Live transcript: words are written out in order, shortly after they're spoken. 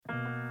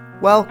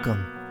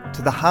Welcome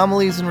to the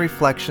Homilies and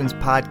Reflections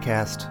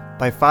podcast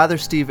by Father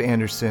Steve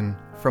Anderson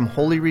from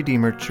Holy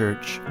Redeemer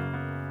Church.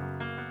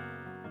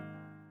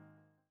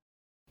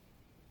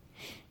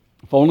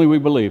 If only we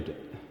believed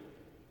it.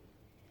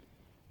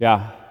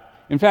 Yeah.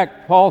 In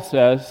fact, Paul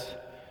says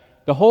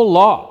the whole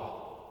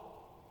law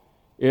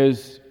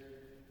is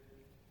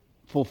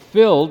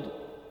fulfilled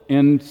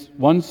in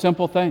one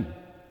simple thing.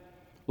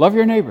 Love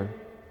your neighbor.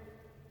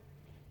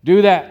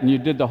 Do that and you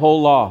did the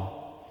whole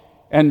law.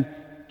 And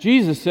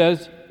Jesus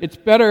says it's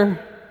better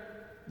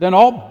than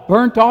all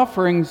burnt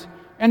offerings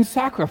and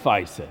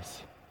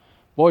sacrifices.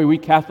 Boy, we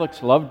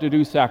Catholics love to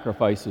do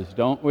sacrifices,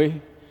 don't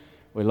we?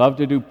 We love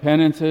to do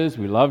penances.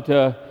 We love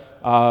to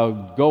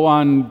go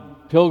on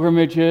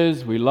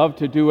pilgrimages. We love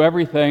to do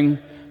everything.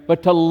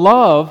 But to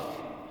love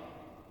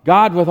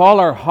God with all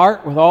our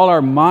heart, with all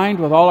our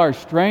mind, with all our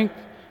strength,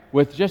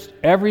 with just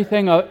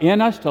everything in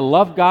us, to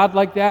love God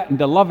like that and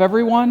to love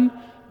everyone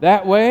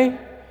that way,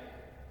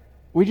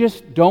 we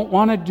just don't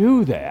want to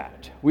do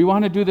that. We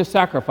want to do the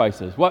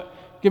sacrifices.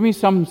 Give me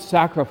some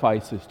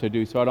sacrifices to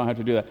do so I don't have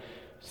to do that.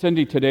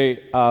 Cindy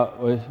today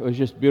was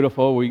just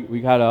beautiful.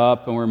 We got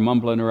up and we're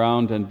mumbling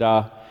around and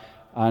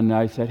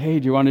I said, hey,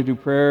 do you want to do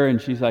prayer?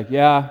 And she's like,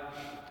 yeah.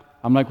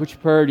 I'm like,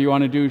 which prayer do you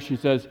want to do? She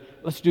says,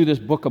 let's do this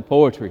book of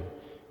poetry.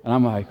 And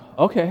I'm like,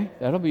 okay,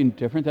 that'll be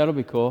different. That'll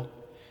be cool.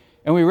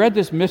 And we read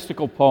this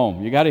mystical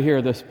poem. You got to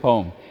hear this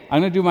poem.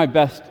 I'm going to do my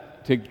best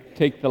to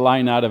take the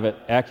line out of it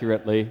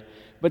accurately.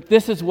 But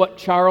this is what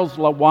Charles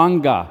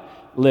Lwanga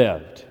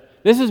lived.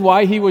 This is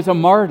why he was a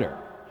martyr.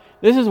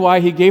 This is why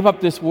he gave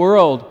up this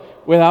world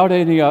without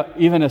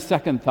even a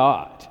second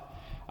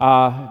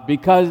thought.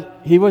 Because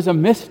he was a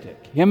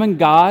mystic. Him and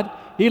God,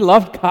 he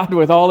loved God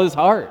with all his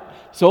heart,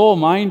 soul,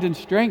 mind, and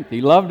strength.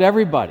 He loved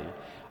everybody.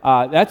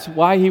 That's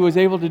why he was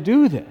able to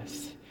do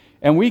this.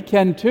 And we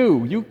can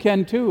too. You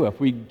can too if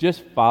we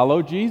just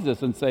follow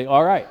Jesus and say,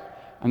 all right,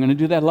 I'm going to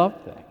do that love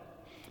thing.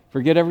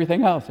 Forget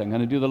everything else. I'm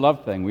going to do the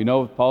love thing. We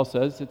know Paul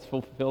says it's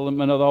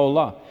fulfillment of the whole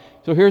law.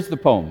 So here's the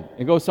poem.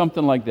 It goes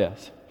something like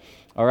this.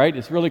 All right?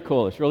 It's really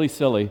cool. It's really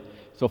silly.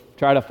 So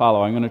try to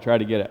follow. I'm going to try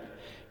to get it.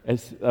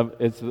 It's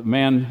the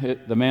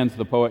man's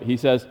the poet. He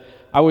says,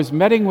 I was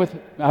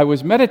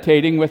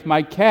meditating with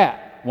my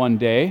cat one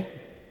day,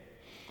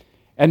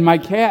 and my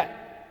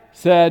cat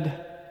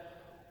said,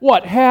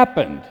 what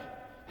happened?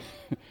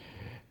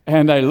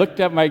 And I looked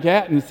at my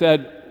cat and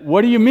said,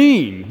 what do you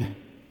mean?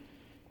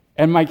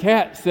 And my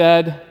cat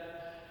said,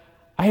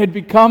 I had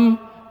become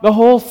the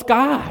whole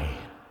sky.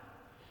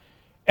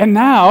 And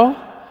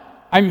now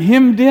I'm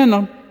hemmed in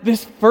on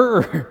this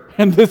fur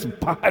and this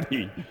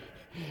body.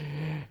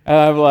 And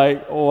I'm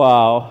like,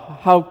 wow,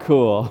 how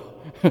cool.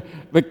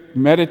 The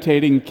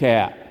meditating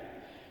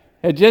cat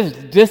had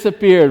just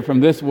disappeared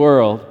from this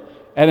world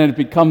and had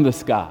become the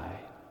sky.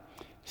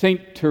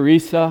 St.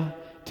 Teresa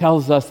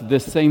tells us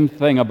this same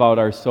thing about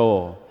our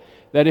soul,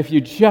 that if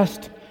you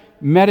just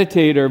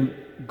meditate or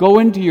go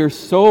into your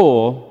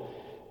soul,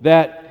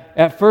 that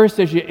at first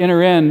as you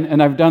enter in,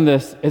 and I've done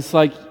this, it's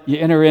like you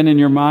enter in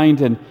your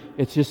mind and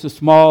it's just a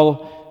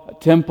small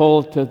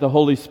temple to the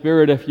Holy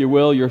Spirit, if you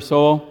will, your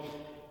soul.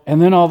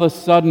 And then all of a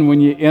sudden when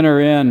you enter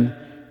in,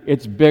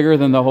 it's bigger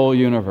than the whole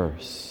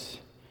universe.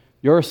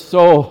 Your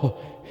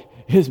soul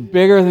is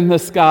bigger than the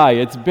sky.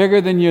 It's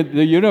bigger than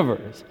the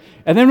universe.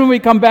 And then when we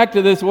come back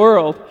to this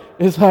world,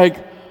 it's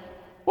like,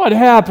 what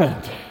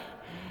happened?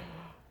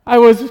 I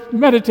was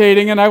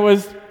meditating and I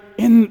was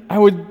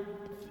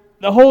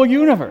the whole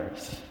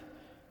universe.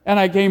 And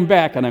I came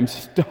back and I'm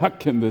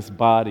stuck in this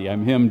body.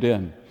 I'm hemmed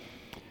in.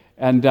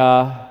 And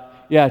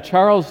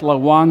Charles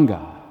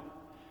Lwanga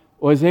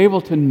was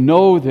able to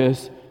know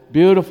this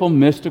beautiful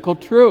mystical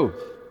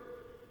truth.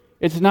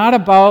 It's not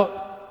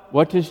about,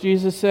 what does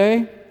Jesus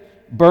say?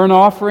 Burnt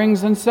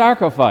offerings and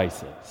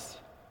sacrifices.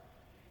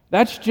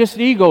 That's just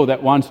ego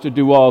that wants to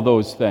do all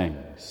those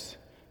things.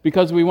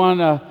 Because we want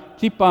to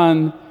keep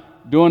on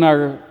doing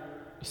our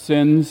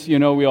sins. You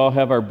know, we all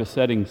have our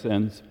besetting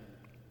sins.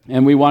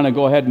 And we want to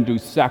go ahead and do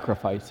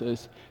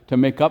sacrifices to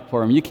make up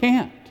for them. You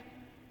can't.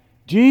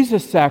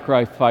 Jesus'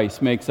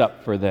 sacrifice makes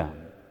up for them,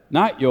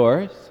 not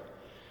yours.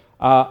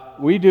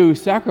 We do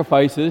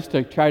sacrifices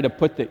to try to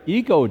put the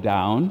ego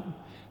down,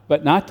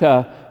 but not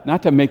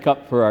to make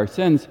up for our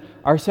sins.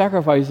 Our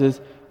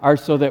sacrifices are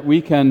so that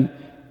we can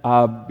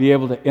be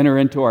able to enter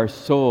into our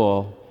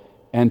soul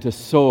and to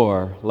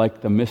soar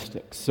like the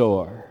mystics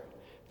soar.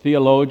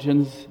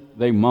 Theologians,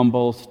 they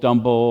mumble,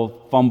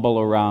 stumble, fumble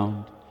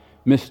around.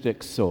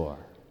 Mystics soar.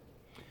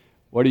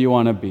 What do you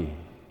want to be?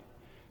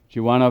 Do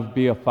you want to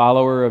be a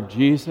follower of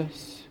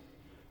Jesus?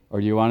 Or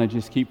do you want to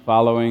just keep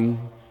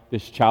following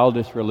this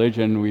childish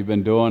religion we've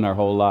been doing our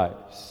whole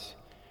lives?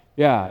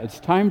 Yeah, it's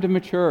time to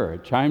mature.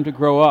 It's time to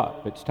grow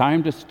up. It's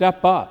time to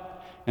step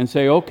up and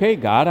say, okay,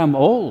 God, I'm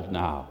old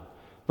now.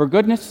 For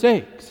goodness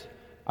sakes,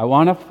 I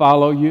want to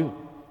follow you.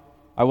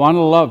 I want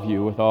to love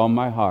you with all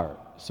my heart,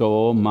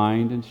 soul,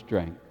 mind, and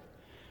strength.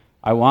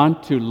 I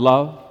want to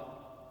love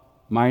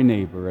my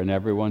neighbor, and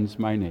everyone's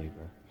my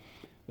neighbor.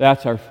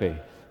 That's our faith.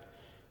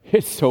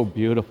 It's so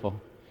beautiful.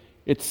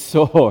 It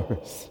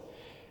soars.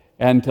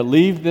 And to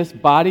leave this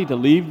body, to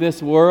leave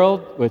this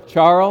world with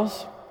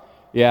Charles,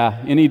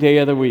 yeah, any day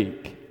of the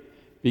week,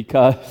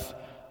 because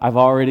I've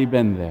already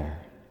been there.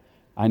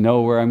 I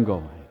know where I'm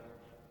going.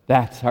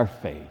 That's our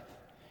faith.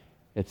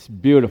 It's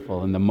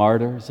beautiful in the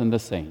martyrs and the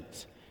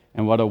saints.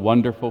 And what a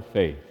wonderful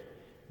faith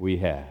we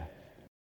have.